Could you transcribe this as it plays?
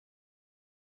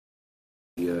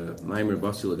Maimer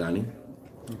Basi Lagani.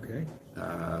 Okay.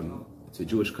 It's a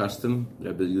Jewish custom. The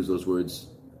Rebbe used those words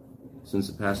since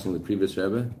the passing of the previous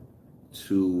Rebbe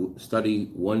to study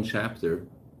one chapter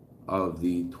of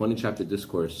the 20-chapter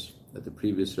discourse that the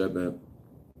previous Rebbe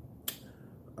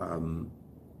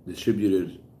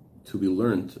distributed to be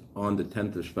learned on the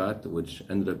 10th of Shvat, which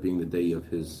ended up being the day of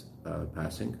his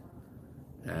passing.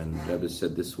 And the Rebbe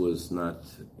said this was not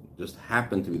just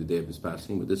happened to be the day of his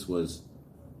passing, but this was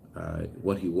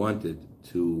what he wanted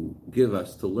to give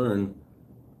us to learn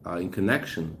in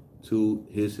connection to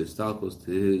his historicals,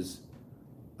 to his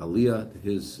aliyah, to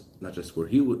his not just the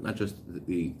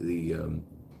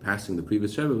passing of the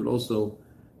previous Rebbe, but also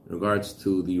in regards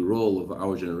to the role of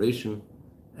our generation.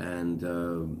 And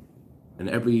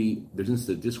since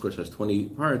the discourse has 20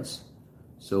 parts,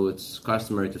 so it's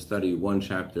customary to study one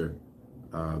chapter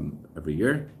every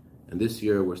year. And this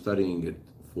year we're studying it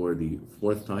for the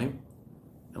fourth time,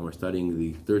 and we're studying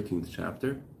the 13th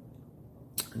chapter.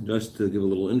 And just to give a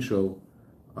little intro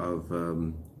of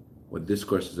what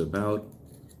discourse is about,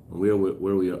 and where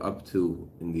we are up to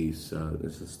in this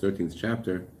is 13th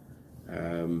chapter.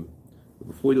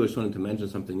 Before we do, I just wanted to mention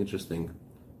something interesting.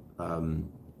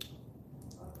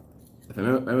 If I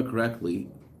remember correctly,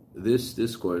 this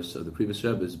discourse of the previous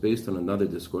Rebbe is based on another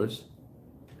discourse,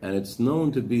 and it's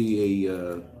known to be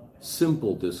a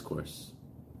simple discourse.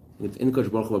 It's Inkosh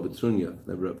Baruch Hu Betrunya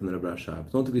from the Rebbe Rashab.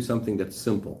 It's known to be something that's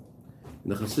simple. In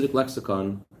the Hasidic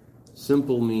lexicon,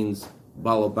 simple means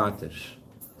balabatish.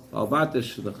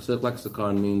 Balabatish in the Hasidic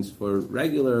lexicon means for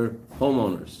regular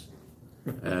homeowners,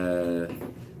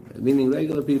 meaning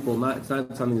regular people. It's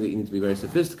not something that you need to be very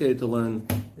sophisticated to learn.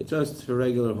 It's just for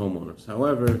regular homeowners.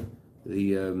 However,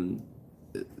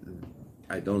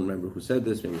 I don't remember who said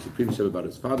this. Maybe it was the previous Rebbe about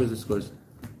his father's discourse.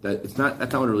 That's not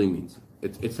what it really means.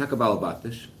 It's taka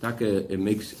balabatish.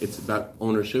 It's about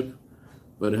ownership,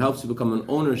 but it helps you become an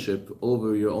ownership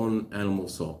over your own animal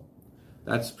soul.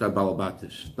 That's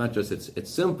balabatish. Not just it's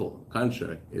simple.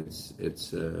 Contrary, it's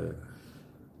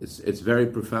very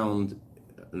profound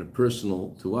and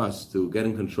personal to us to get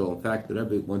in control. In fact, the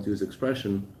Rebbe wants to use the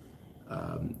expression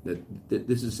that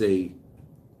this is a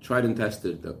tried and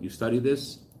tested. That you study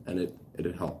this and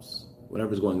it helps.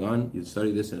 Whatever's going on, you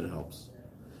study this and it helps.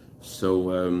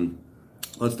 So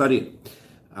let's study it.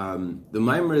 The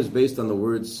Maimer is based on the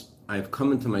words, "I have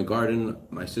come into my garden,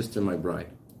 my sister, my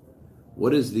bride."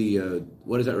 What is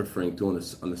that referring to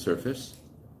on the surface?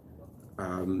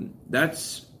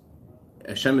 That's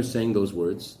Hashem is saying those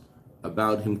words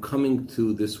about him coming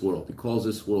to this world. He calls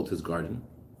this world his garden.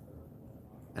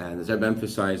 And as I've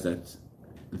emphasized that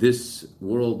this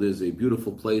world is a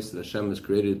beautiful place that Hashem has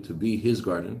created to be his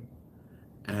garden.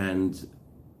 And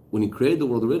when he created the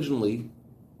world originally,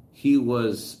 he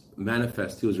was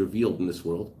manifest, he was revealed in this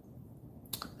world.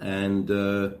 And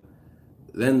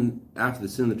then after the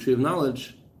sin of the tree of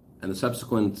knowledge and the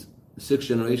subsequent 6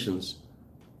 generations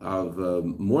of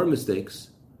more mistakes,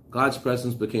 God's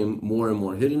presence became more and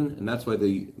more hidden, and that's why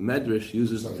the Medrash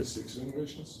uses... 6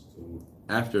 generations?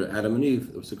 After Adam and Eve,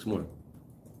 there were 6 more.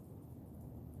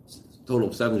 Total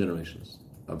of 7 generations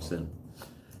of sin.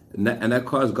 And that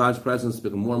caused God's presence to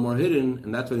become more and more hidden,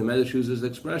 and that's why the Medrash uses the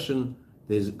expression,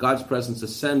 God's presence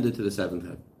ascended to the 7th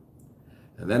heaven.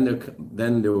 And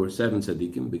then there were 7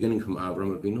 tzaddikim, beginning from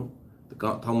Avraham Avinu. The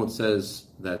Talmud says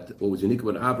that what was unique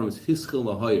about Avraham is Hischil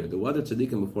Lahoyer. There were other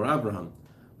tzaddikim before Avraham,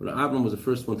 but Avraham was the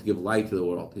first one to give light to the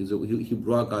world. He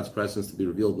brought God's presence to be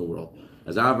revealed in the world.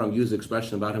 As Avraham used the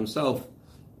expression about himself,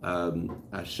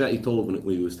 he told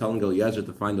when he was telling Eliezer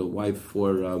to find a wife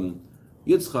for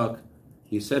Yitzchak,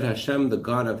 he said, Hashem, the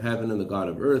God of heaven and the God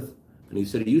of earth. And he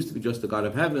said he used to be just the God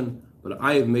of heaven, but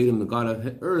I have made him the God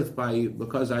of earth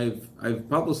because I've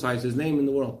publicized his name in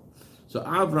the world. So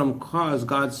Avram caused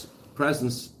God's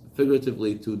presence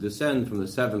figuratively to descend from the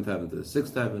 7th heaven to the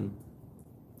 6th heaven.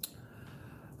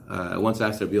 I once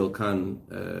asked Rabbi Khan,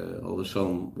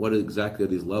 what exactly are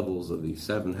these levels of these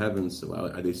 7 heavens?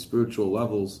 Are they spiritual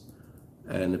levels?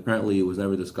 And apparently it was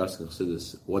never discussed in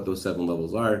Chassidus what those 7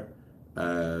 levels are.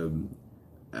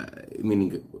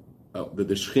 Meaning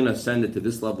the Shekhinah ascended to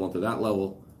this level and to that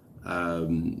level.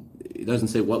 It doesn't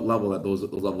say what level that those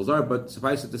levels are, but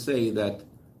suffice it to say that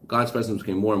God's presence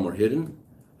became more and more hidden,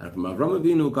 and from Avraham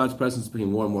Avinu, God's presence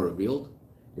became more and more revealed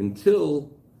until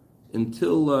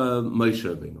Moshe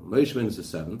Rabbeinu. Moshe Rabbeinu is the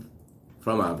 7th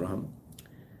from Avraham,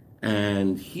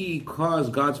 and he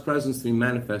caused God's presence to be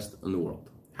manifest in the world.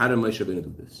 How did Moshe Rabbeinu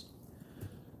do this?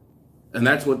 And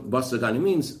that's what Bas Lagani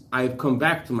means. I've come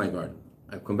back to my garden.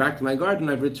 I've come back to my garden.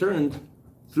 I've returned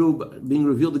through being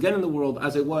revealed again in the world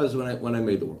as I was when I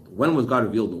made the world. When was God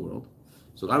revealed in the world?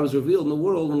 So God was revealed in the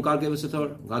world when God gave us the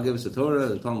Torah. God gave us the Torah,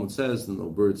 the Talmud says, no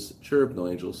birds chirped, no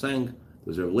angels sang. There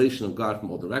was a revelation of God from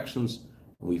all directions.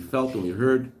 And we felt and we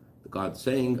heard God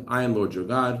saying, I am Lord your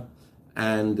God.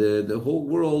 And the whole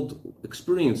world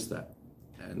experienced that.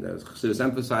 And as Chassidus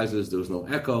emphasizes, there was no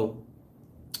echo.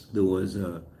 There was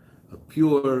a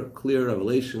pure, clear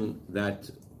revelation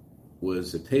that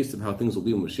was a taste of how things will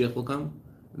be when Mashiach will come.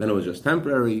 Then it was just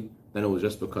temporary. Then it was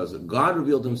just because God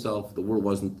revealed himself. The world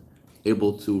wasn't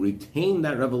able to retain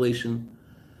that revelation.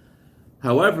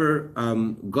 However,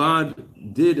 God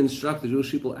did instruct the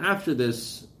Jewish people after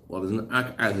this. Well,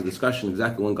 there's a discussion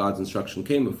exactly when God's instruction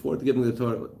came before the giving of the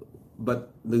Torah.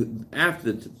 But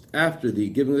after the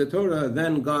giving of the Torah,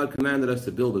 then God commanded us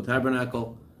to build a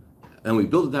tabernacle. And we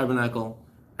built a tabernacle,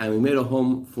 and we made a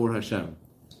home for Hashem.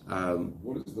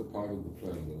 What is the part of the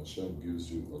plan when Hashem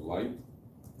gives you a light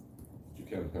that you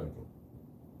can't handle?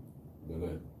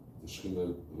 Then the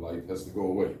Shekhinah light has to go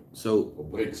away, or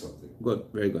break something. Good,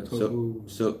 very good. So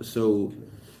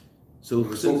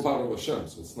it's all part of Hashem,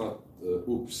 so it's not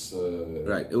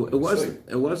right.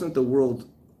 It wasn't the world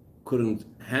couldn't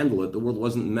handle it. The world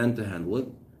wasn't meant to handle it,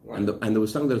 right. and there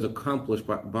was something that was accomplished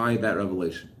by that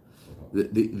revelation.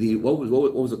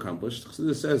 What was accomplished?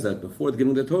 It says that before the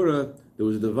giving of the Torah, there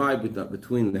was a divide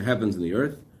between the heavens and the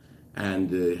earth, and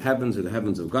the heavens are the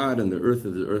heavens of God, and the earth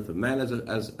is the earth of man, as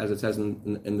it says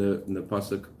in the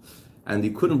pasuk, and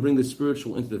you couldn't bring the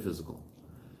spiritual into the physical.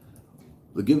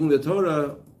 The giving of the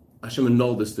Torah, Hashem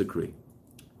annulled this decree,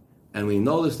 and when he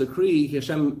annulled this decree,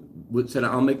 Hashem said,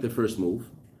 "I'll make the first move,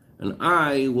 and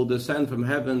I will descend from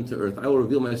heaven to earth. I will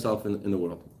reveal myself in the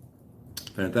world."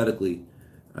 Parenthetically,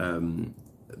 the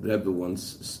Rebbe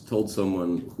once told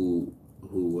someone who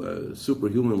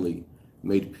superhumanly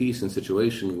made peace in a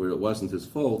situation where it wasn't his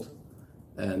fault,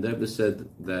 and the Rebbe said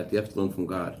that you have to learn from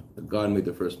God. That God made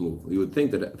the first move. You would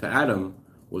think that if Adam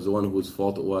was the one whose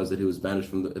fault it was that he was banished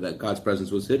from that God's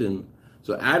presence was hidden.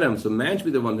 So man should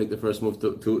be the one to make the first move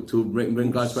to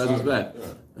bring God's presence back.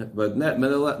 Yeah. But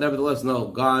nevertheless, no,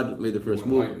 God made the first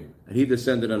move, and he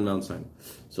descended on Mount Sinai.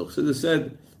 So Chassidus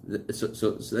said.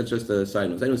 So that's just a side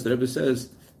note. Anyways, the Rebbe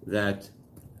says that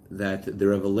the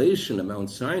revelation of Mount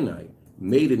Sinai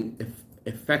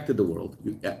affected the world.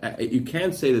 You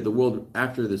can't say that the world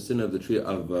after the sin of the tree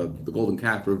of the golden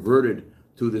calf reverted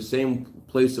to the same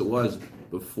place it was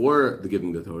before the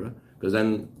giving of the Torah, because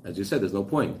then, as you said, there's no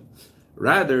point.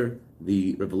 Rather,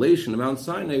 the revelation of Mount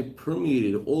Sinai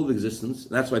permeated all of existence.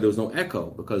 That's why there was no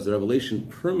echo, because the revelation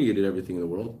permeated everything in the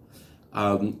world.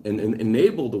 And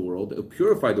enable the world,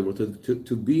 purify the world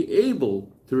to be able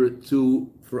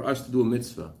for us to do a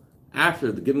mitzvah.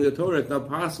 After the giving of the Torah, it's not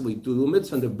possible to do a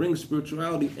mitzvah and to bring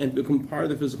spirituality and to become part of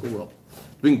the physical world.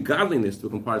 To bring godliness to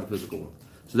become part of the physical world.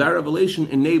 So that revelation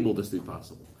enabled this to be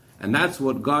possible. And that's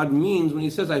what God means when he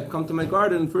says, I've come to my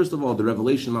garden. First of all, the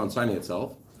revelation of Mount Sinai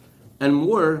itself, and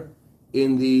more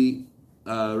in the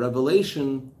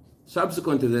revelation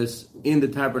subsequent to this in the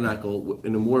tabernacle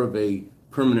in a more of a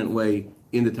permanent way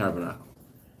in the tabernacle,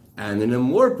 and in a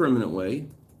more permanent way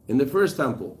in the first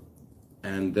temple,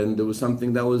 and then there was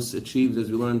something that was achieved,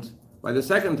 as we learned, by the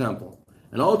second temple,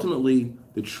 and ultimately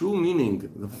the true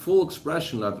meaning, the full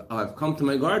expression of I've come to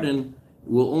my garden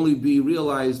will only be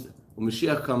realized when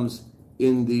Mashiach comes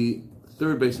in the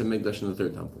third Beis HaMikdash in the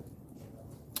third temple.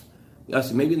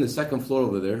 Yes, maybe in the second floor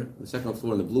over there, the second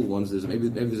floor in the blue ones, maybe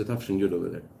there's a Tafshin Yud over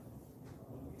there.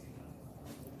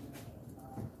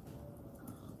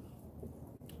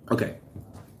 Okay,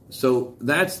 so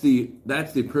that's the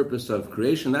purpose of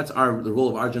creation. That's the role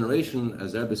of our generation,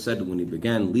 as Rebbe said when he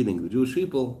began leading the Jewish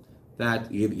people. That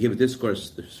he gave a discourse.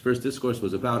 The first discourse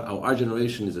was about how our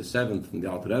generation is a seventh from the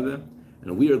Alter Rebbe,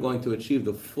 and we are going to achieve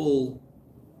the full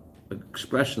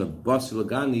expression of Bas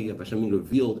Lagani, of Hashem being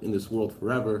revealed in this world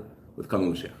forever with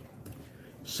coming Mashiach.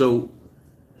 So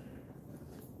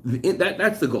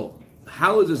that's the goal.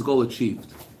 How is this goal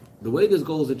achieved? The way this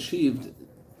goal is achieved,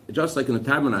 just like in the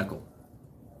tabernacle.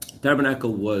 The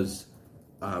tabernacle was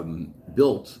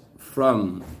built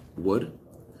from wood,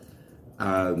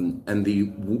 and the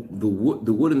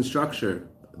wooden structure,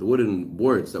 the wooden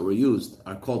boards that were used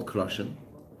are called krashim,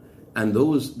 and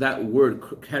that word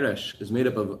keresh is made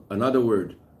up of another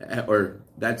word, or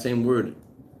that same word,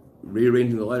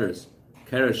 rearranging the letters.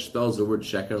 Keresh spells the word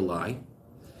sheker, lie.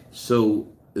 So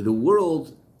the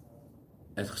world,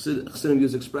 as Chassidim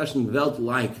use the expression, Welt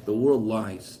like, the world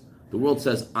lies. The world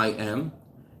says, I am.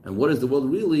 And what is the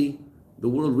world really? The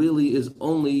world really is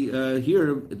only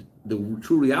here. The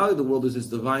true reality of the world is this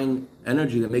divine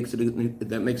energy that makes it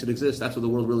exist. That's what the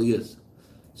world really is.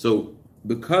 So,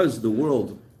 because the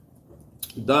world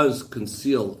does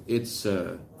conceal its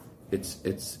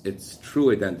its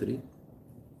true identity.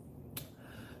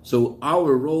 So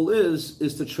our role is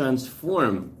to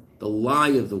transform the lie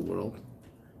of the world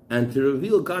and to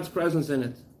reveal God's presence in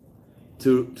it,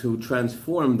 to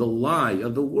transform the lie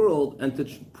of the world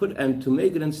and to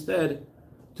make it instead,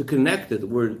 to connect it. The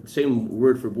word, same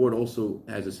word for board, also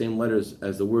has the same letters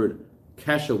as the word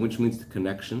kesha, which means the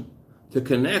connection, to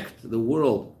connect the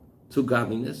world to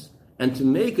godliness and to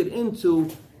make it into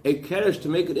a keresh, to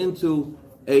make it into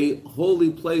a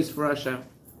holy place for Hashem.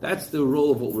 That's the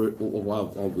role of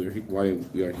why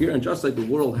we are here. And just like the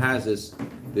world has this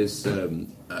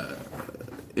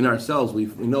in ourselves, we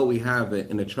know we have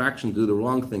an attraction to do the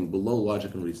wrong thing below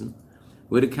logic and reason.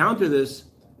 The way to counter this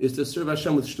is to serve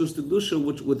Hashem with shtus kedusha,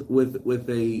 which with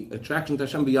a attraction to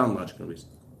Hashem beyond logic and reason.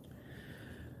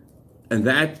 And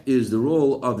that is the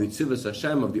role of the Tzivos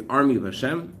Hashem, of the army of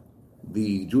Hashem.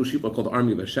 The Jewish people are called the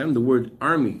army of Hashem. The word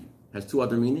army has two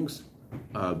other meanings.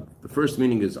 The first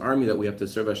meaning is army, that we have to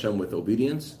serve Hashem with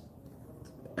obedience.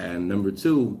 And number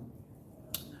two,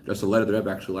 just a letter that I read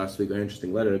actually last week, a very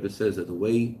interesting letter, that says that the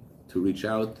way to reach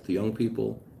out to young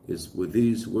people is with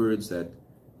these words, that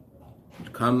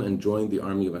come and join the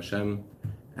army of Hashem.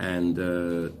 And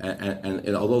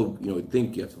although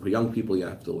think for young people you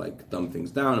have to dumb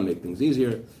things down and make things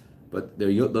easier, but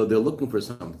they're looking for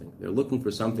something. They're looking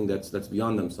for something that's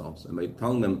beyond themselves. And by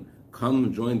telling them,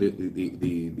 come join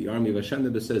the army of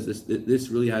Hashem, that says this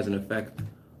really has an effect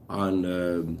on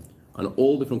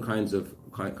all different kinds of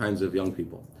young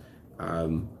people.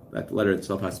 That letter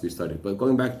itself has to be studied. But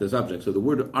going back to the subject, so the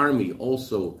word army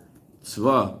also,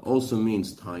 tzva, also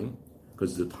means time,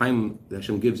 because the time that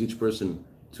Hashem gives each person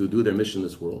to do their mission in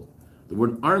this world. The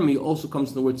word army also comes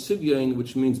from the word tzivyain,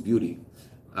 which means beauty,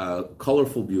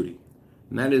 colorful beauty.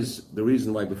 And that is the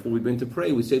reason why before we begin to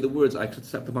pray, we say the words, I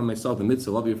accept upon myself the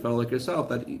mitzvah, love your fellow like yourself.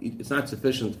 That it's not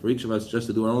sufficient for each of us just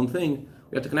to do our own thing.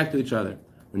 We have to connect with each other.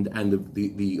 And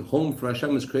the home for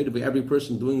Hashem is created by every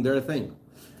person doing their thing.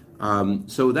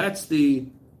 So that's the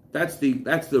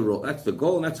role, that's the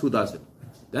goal, and that's who does it.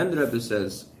 Then the Rebbe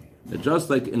says that just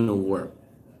like in a war,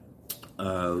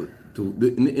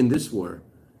 in this war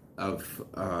of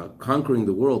conquering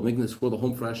the world, making this world a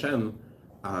home for Hashem,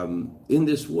 in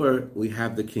this war we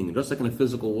have the king. Just like in a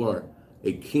physical war,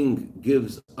 a king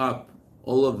gives up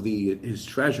all of his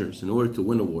treasures in order to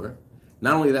win a war.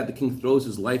 Not only that, the king throws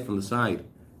his life from the side,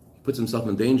 puts himself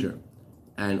in danger,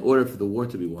 in order for the war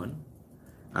to be won.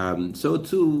 So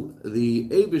too, the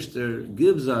Eibishter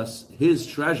gives us his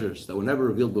treasures that were never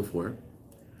revealed before,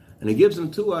 and he gives them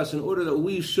to us in order that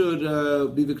we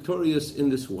should be victorious in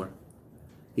this war.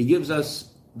 He gives us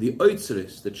the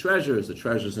oitzeres, the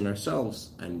treasures in ourselves,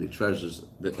 and the treasures,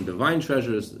 the divine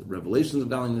treasures, the revelations of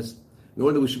godliness, in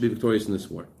order that we should be victorious in this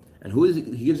war. And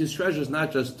he gives his treasures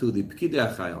not just to the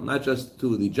Pekidei HaChayil, not just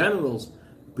to the generals.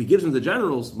 He gives them to the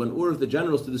generals, but in order for the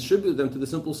generals to distribute them to the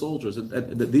simple soldiers.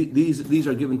 These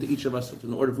are given to each of us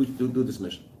in order for we to do this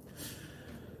mission.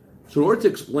 So in order to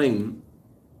explain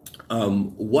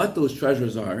what those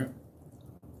treasures are,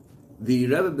 the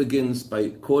Rebbe begins by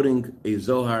quoting a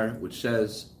Zohar which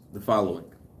says the following: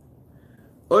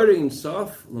 the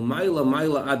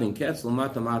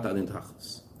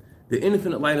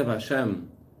infinite light of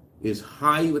Hashem is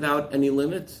high without any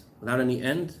limit, without any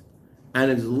end,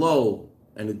 and it is low,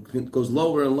 and it goes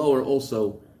lower and lower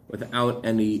also without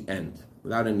any end,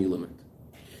 without any limit.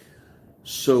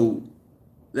 So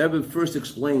the Rebbe first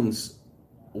explains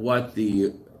what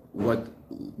being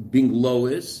low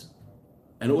is,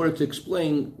 in order to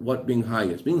explain what being high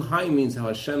is. Being high means how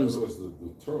Hashem's... In other words, the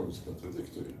terms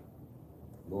contradictory.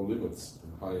 No limits,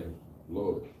 high and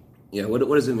low. Yeah, what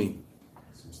does it mean?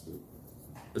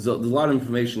 There's a lot of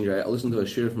information here. I listened to a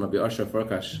shir from Rabbi Asher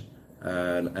Farkash,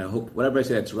 and I hope whatever I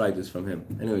say that's right is from him.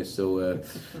 Anyway, so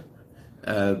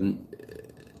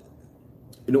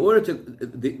in order to...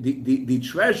 The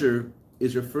treasure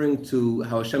is referring to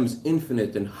how Hashem is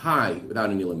infinite and high without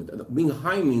any limit. Being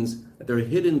high means that there are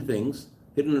hidden things,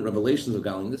 hidden revelations of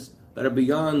godliness that are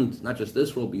beyond not just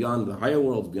this world, beyond the higher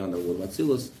worlds, beyond the world of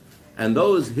Atzilus. And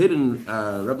those hidden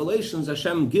revelations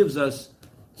Hashem gives us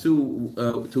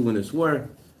to win this war.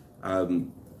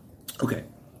 Okay.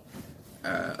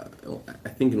 I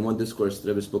think in one discourse the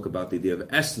Rebbe spoke about the idea of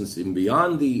essence, even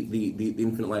beyond the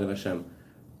infinite light of Hashem.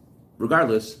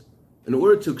 Regardless, in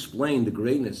order to explain the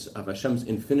greatness of Hashem's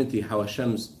infinity, how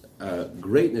Hashem's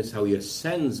greatness, how He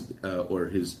ascends, or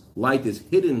His light is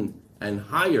hidden and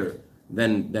higher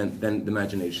than the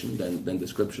imagination, than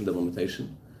description, than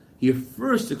limitation, He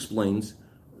first explains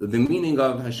the meaning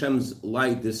of Hashem's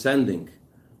light descending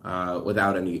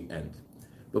without any end.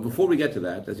 But before we get to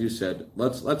that, as you said,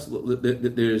 there's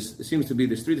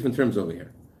three different terms over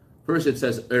here. First it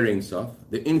says Er Ein Sof,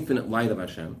 the infinite light of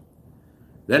Hashem.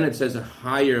 Then it says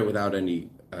higher without any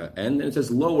end, and it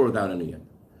says lower without any end.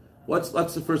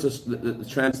 Let's first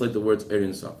translate the words Er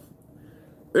Ein Sof.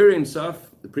 Er Ein Sof,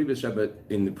 the previous Rebbe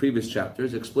in the previous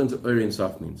chapters explains what Er Ein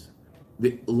Sof means.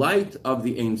 The light of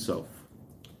the Ein Sof.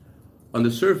 On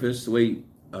the surface, the way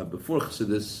before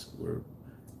Chassidus, where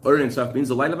Er Ein Sof means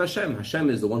the light of Hashem. Hashem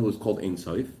is the one who is called Ein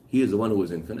Sof. He is the one who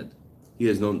is infinite. He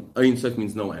is no Ein Sof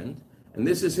means no end, and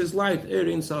this is his light, Er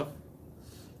Ein Sof.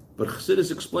 But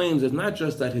Chassidus explains it's not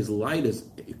just that his light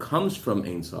comes from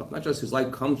Ein Sof, not just his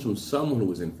light comes from someone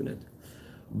who is infinite,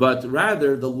 but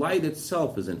rather the light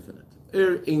itself is infinite.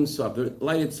 Ein Sof, the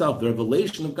light itself, the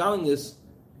revelation of godliness,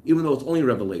 even though it's only a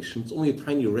revelation, it's only a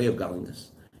tiny ray of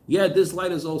godliness. Yet this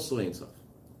light is also Ein Sof.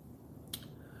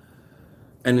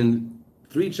 And in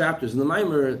 3 chapters in the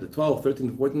Maimer, the 12th,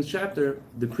 13th, 14th chapter,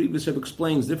 the previous Rebbe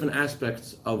explains different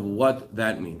aspects of what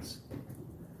that means.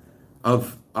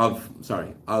 Of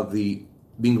the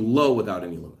being low without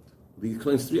any limit. He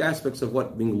explains 3 aspects of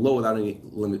what being low without any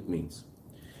limit means.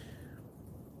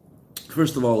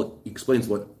 First of all, he explains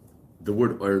what the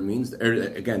word Or means.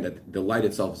 Again, that the light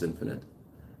itself is infinite.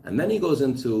 And then he goes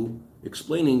into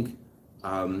explaining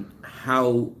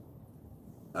how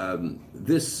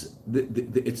it's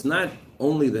not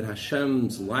only that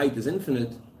Hashem's light is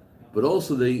infinite, but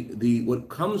also the what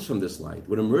comes from this light,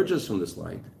 what emerges from this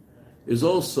light, is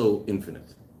also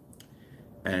infinite.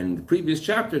 And the previous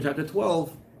chapter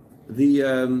 12,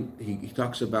 he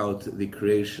talks about the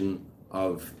creation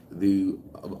of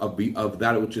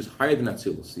that which is higher than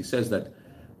Atzilus. He says that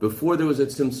before there was a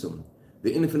Tzimtzum,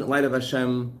 the infinite light of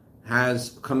Hashem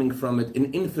has coming from it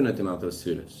an infinite amount of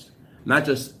spheres, not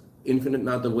just infinite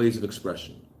amount of ways of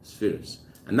expression, spheres,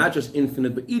 and not just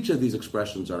infinite, but each of these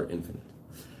expressions are infinite.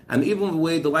 And even the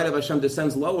way the light of Hashem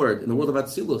descends lower in the world of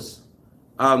Atzilus,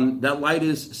 that light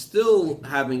is still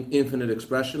having infinite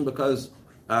expression because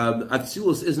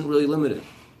Atzilus isn't really limited.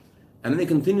 And then he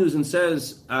continues and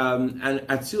says, and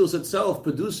Atzilus itself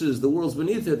produces the worlds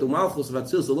beneath it, the Malchus of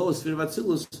Atzilus, the lowest sphere of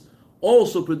Atzilus,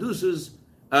 also produces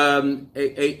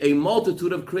a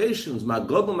multitude of creations.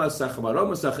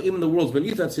 Even the worlds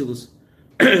beneath Atzilus,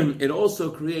 it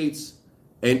also creates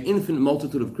an infinite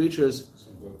multitude of creatures.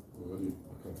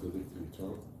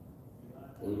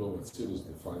 Oilom Atzilus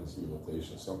defines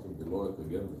limitation. Something below it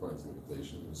again defines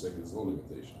limitation. In the second, there's no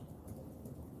limitation.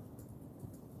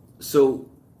 So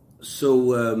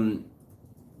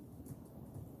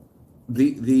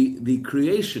the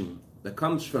creation that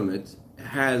comes from it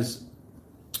has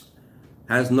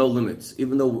no limits.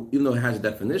 Even though it has a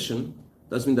definition,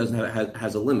 doesn't mean it doesn't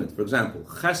has a limit. For example,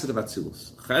 Chesed of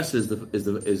Atzilus.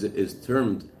 Chesed is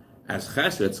termed as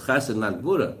Chesed. It's Chesed, not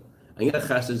Gvura. And yet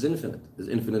Chesed is infinite. There's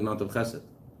infinite amount of Chesed.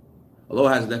 Although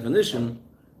it has a definition,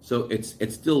 so it's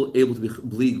still able to be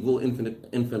bleak, infinite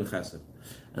Chesed.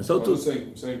 And so I'm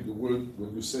saying the word,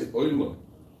 when you say Oilom,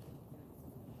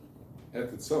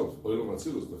 at itself, Oilom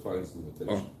Atzilus defines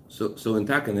limitation. So in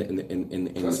Taka, in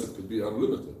Chesed could be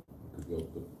unlimited. Could go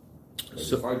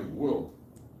defining the world.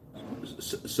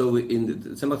 So in the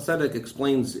Tzemach Tzedek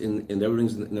explains in the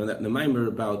readings in the Maimer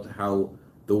about how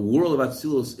the world of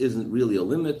Atzilus isn't really a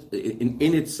limit.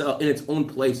 In itself, in its own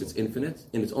place, it's infinite.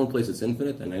 In its own place, it's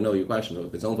infinite. And I know your question,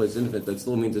 if its own place is infinite, that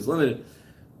still means it's limited.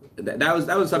 That was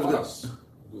something. To us,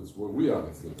 it's where we are.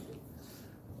 It's limited.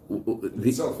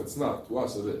 Itself, it's not. To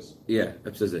us, it is. Yeah,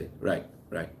 absolutely. Right.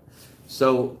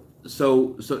 So that's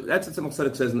what Tzemach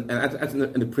Tzedek says, and that's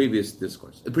in the previous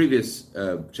discourse, the previous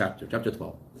chapter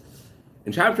 12.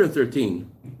 In chapter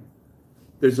 13,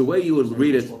 there's a way you would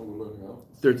read it.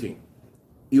 13.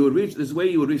 There's a way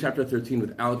you would read chapter 13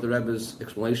 without the Rebbe's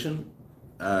explanation,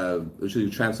 which you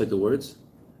translate the words,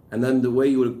 and then the way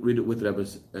you would read it with the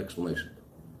Rebbe's explanation.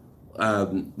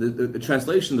 The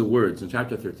translation of the words in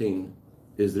chapter 13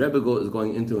 is the Rebbe is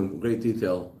going into in great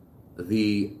detail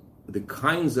the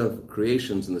kinds of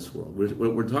creations in this world.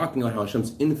 We're talking about how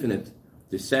Hashem's infinite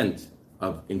descent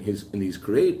in these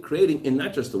creating in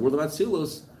not just the world of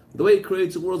Atzilus, the way He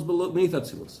creates the worlds beneath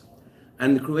Atzilus.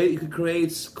 And the way He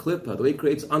creates Klippa, the way He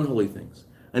creates unholy things.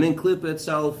 And in Klippa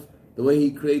itself, the way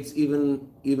He creates even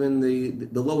the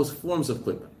lowest forms of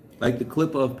Klippa. Like the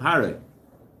Klippa of Pareh,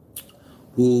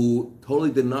 who totally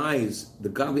denies the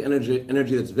godly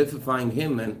energy that's vivifying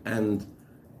him and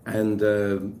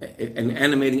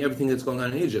animating everything that's going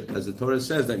on in Egypt. As the Torah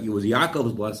says, that it was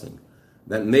Yaakov's blessing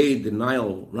that made the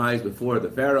Nile rise before the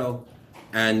Pharaoh,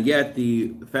 and yet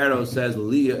the Pharaoh says,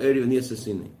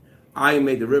 I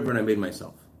made the river and I made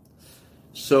myself.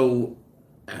 So,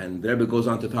 and the Rebbe goes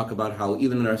on to talk about how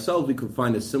even in ourselves we could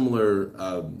find a similar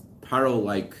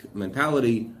Paro-like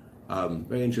mentality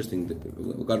Very interesting.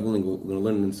 God willing, we're going to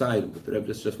learn it inside. But the Rebbe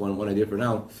just one idea for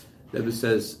now. The Rebbe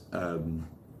says a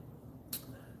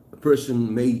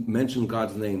person may mention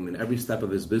God's name in every step of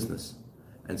his business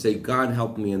and say, "God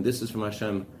help me," and this is from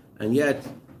Hashem. And yet,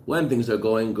 when things are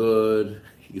going good,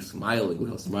 he's smiling. Look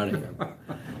how smart I am.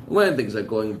 When things are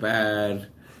going bad,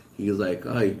 he's like,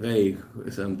 "Oh, hey,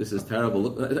 this is terrible."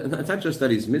 Look, it's not just that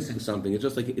he's missing something. It's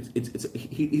just like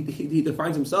he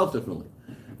defines himself differently.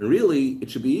 And really,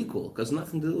 it should be equal because it's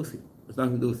nothing to do with you. It's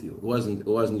nothing to do with you. It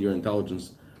wasn't your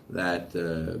intelligence that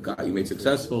got you made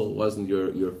successful. It wasn't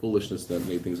your foolishness that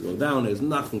made things go down. It has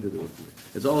nothing to do with you.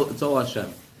 It's all Hashem.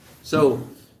 So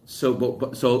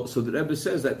the Rebbe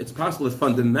says that it's possible that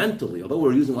fundamentally, although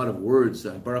we're using a lot of words,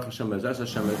 Baruch Hashem, Ezras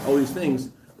Hashem, all these things,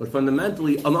 but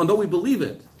fundamentally, although we believe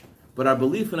it, but our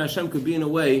belief in Hashem could be in a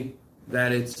way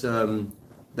that it's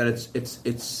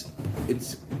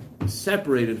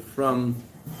separated from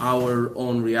our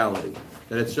own reality.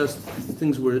 That it's just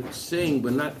things we're saying,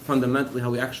 but not fundamentally how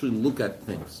we actually look at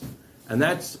things. And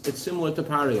it's similar to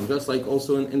Parim. Just like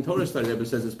also in Torah study, it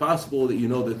says it's possible that you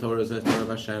know the Torah is the Torah of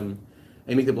Hashem, and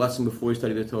you make the blessing before you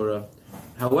study the Torah.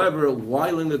 However,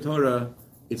 while in the Torah,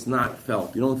 it's not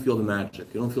felt. You don't feel the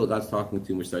magic. You don't feel God's talking to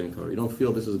you when you're studying Torah. You don't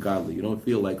feel this is godly. You don't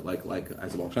feel like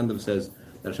as the Baal Shem Tov says,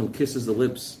 that Hashem kisses the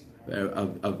lips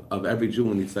of every Jew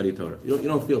when you study Torah. You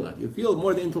don't feel that. You feel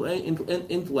more the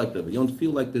intellect of it. You don't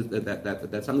feel like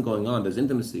that's something going on. There's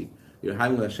intimacy you're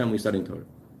having with Hashem when you're studying Torah.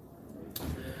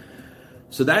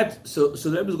 So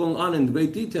the Rebbe is going on in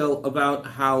great detail about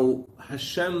how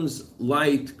Hashem's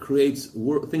light creates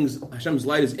things. Hashem's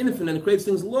light is infinite and creates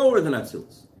things lower than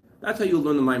Atzilus. That's how you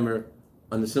learn the Maimer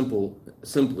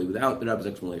simply, without the Rebbe's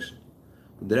explanation.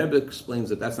 The Rebbe explains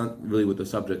that that's not really what the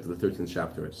subject of the 13th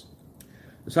chapter is.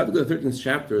 The subject of the 13th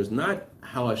chapter is not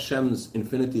how Hashem's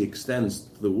infinity extends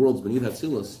to the worlds beneath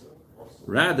Atzilus.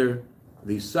 Rather,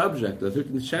 the subject of the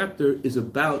 13th chapter is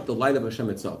about the light of Hashem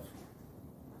itself.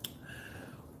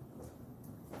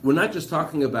 We're not just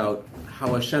talking about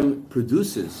how Hashem's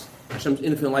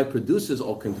infinite light produces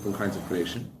all different kinds of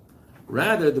creation.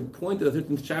 Rather, the point of the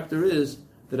 13th chapter is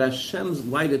that Hashem's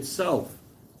light itself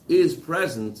is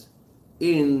present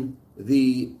in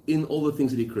all the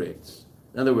things that He creates.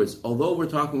 In other words, although we're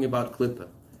talking about Klippa,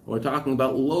 we're talking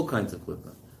about low kinds of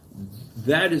Klippa,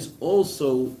 that is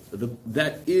also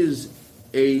that is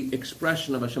a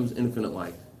expression of Hashem's infinite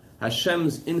light.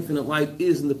 Hashem's infinite light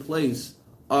is in the place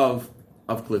of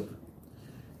Klippa.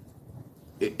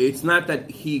 It's not that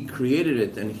He created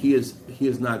it and He is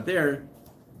not there,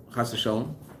 Chas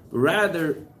v'shalom, but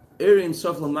rather Erin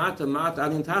Sof Lamata Mata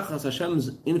Adin Tachas,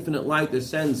 Hashem's infinite light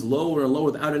descends lower and lower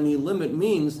without any limit,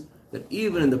 means that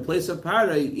even in the place of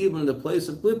Parei, even in the place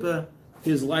of Klippa,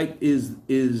 His light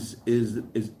His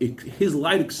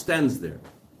light extends there.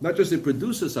 Not just it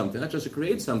produces something, not just it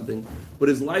creates something, but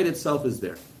His light itself is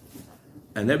there.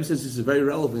 And Rebbe says this is very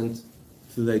relevant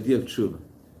to the idea of tshuva.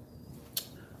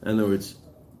 In other words,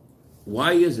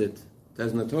 why is it that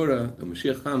in the Torah, the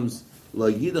Mashiach comes, La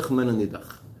yidach mena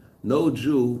nidach. No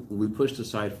Jew will be pushed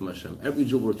aside from Hashem. Every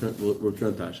Jew will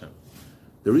return to Hashem.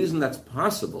 The reason that's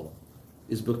possible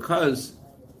is because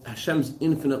Hashem's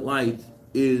infinite light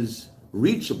is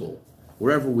reachable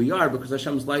wherever we are, because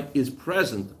Hashem's light is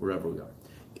present wherever we are.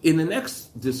 In the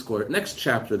next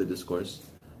chapter of the discourse,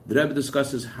 the Rebbe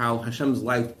discusses how Hashem's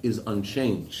light is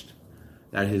unchanged,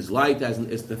 that His light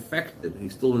is defected. He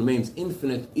still remains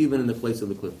infinite even in the place of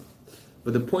the Klippa.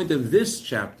 But the point of this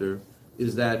chapter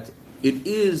is that it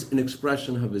is an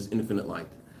expression of His infinite light.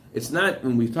 It's not,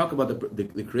 when we talk about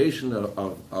the creation of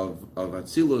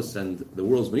Atzilus and the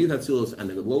worlds beneath Atzilus and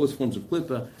the lowest forms of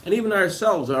Klippa, and even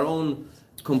ourselves, our own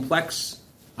complex,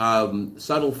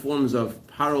 subtle forms of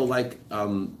Paro-like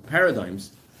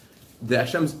paradigms, the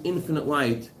Hashem's infinite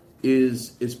light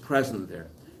is present there.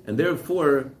 And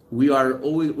therefore,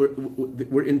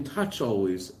 we're in touch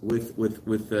always with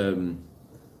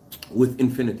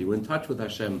infinity. We're in touch with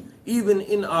Hashem, even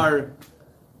in our.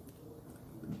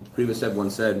 The previous Rebbe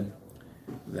once said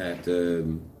that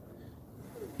you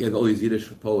have all these Yiddish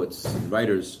poets and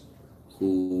writers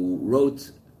who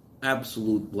wrote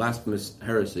absolute blasphemous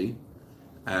heresy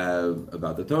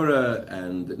about the Torah,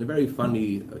 and in a very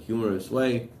funny, humorous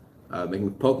way,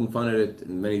 poking fun at it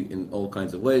in all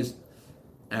kinds of ways.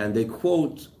 And they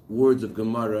quote words of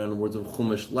Gemara and words of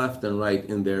Chumash left and right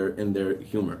in their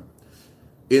humor,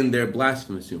 in their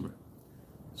blasphemous humor.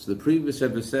 So the previous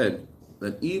Rebbe said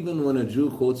that even when a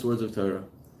Jew quotes words of Torah,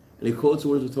 and he quotes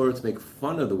words of Torah to make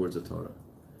fun of the words of Torah,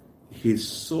 his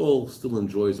soul still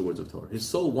enjoys the words of Torah. His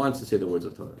soul wants to say the words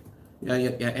of Torah. Yeah. I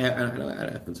don't know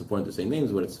if it's important to say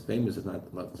names, but it's famous. It's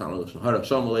not Lashon Hara.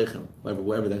 Shalom Aleichem,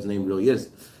 whoever that name really is.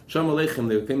 Shalom Aleichem,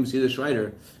 the famous Yiddish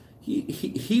writer.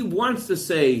 He wants to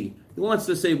say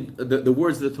the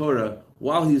words of the Torah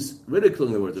while he's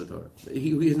ridiculing the words of the Torah.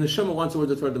 His neshama wants the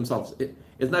words of the Torah themselves.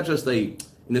 It's not just a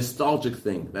nostalgic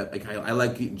thing that like I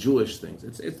like Jewish things.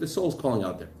 It's the soul's calling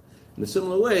out there. In a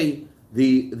similar way,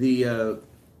 the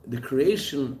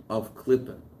creation of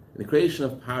Klippa, the creation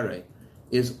of Parei,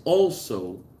 is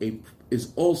also an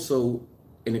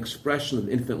expression of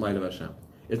the infinite light of Hashem.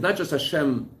 It's not just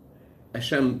Hashem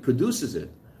produces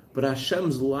it, but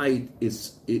Hashem's light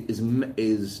is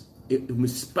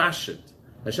mispashet.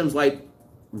 Hashem's light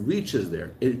reaches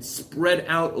there. It's spread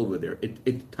out over there.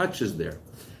 It touches there.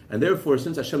 And therefore,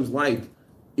 since Hashem's light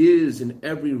is in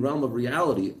every realm of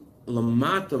reality,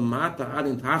 lamata mata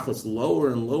adin tachlis, lower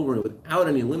and lower, without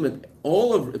any limit,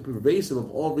 pervasive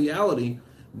of all reality.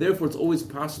 Therefore, it's always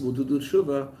possible to do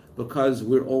tshuva because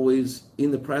we're always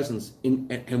in the presence,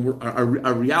 and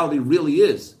our reality really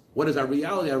is. What is our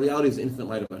reality? Our reality is the infinite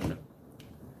light of Hashem.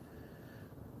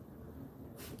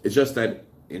 It's just that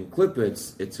in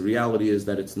Klippa, its reality is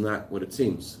that it's not what it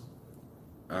seems.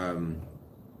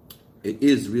 It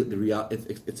is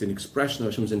it's an expression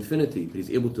of Hashem's infinity. That He's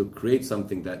able to create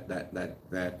something that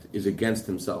is against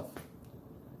Himself.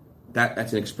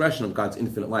 That's an expression of God's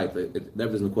infinite light. It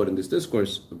never doesn't quote in this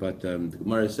discourse, but the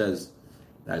Gemara says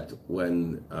that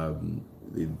when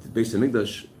the Beis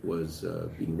Hamikdash was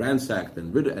being ransacked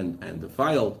and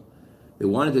defiled, they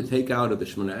wanted to take out of the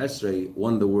Shemona Esrei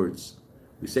one of the words.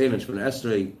 We say in the Shemona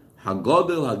Esrei,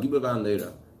 Hagodel Hagibur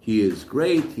V'Hanera. He is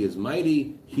great, He is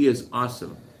mighty, He is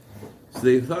awesome. So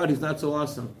they thought He's not so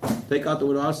awesome. Take out the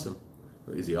word awesome.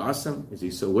 Is He awesome? Is He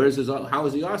so? Where's His? How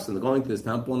is He awesome? They're going to His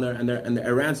temple and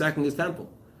they're ransacking His temple.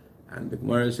 And the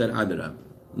Gemara said, Adarab.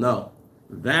 No,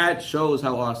 that shows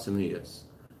how awesome He is.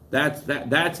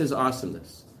 That's His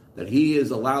awesomeness. That He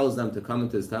allows them to come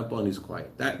into His temple and He's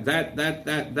quiet.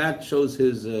 That shows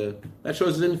His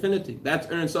infinity. That's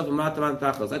Ein Sof Matavan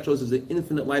Tachos. That shows His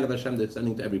infinite light of Hashem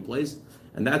descending to every place,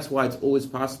 and that's why it's always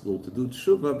possible to do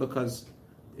tshuva because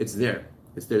it's there.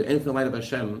 It's the infinite light of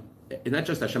Hashem. And not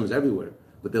just Hashem is everywhere,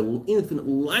 but the infinite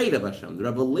light of Hashem, the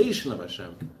revelation of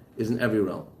Hashem, is in every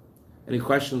realm. Any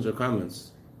questions or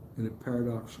comments? In a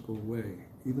paradoxical way,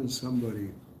 even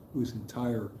somebody whose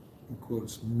entire, in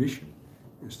quotes, mission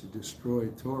is to destroy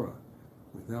Torah.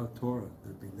 Without Torah,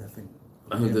 there'd be nothing.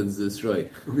 That's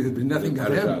destroyed. There'd be nothing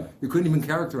about Him. You couldn't even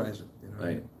characterize it.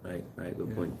 Right.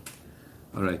 Good point.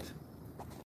 All right.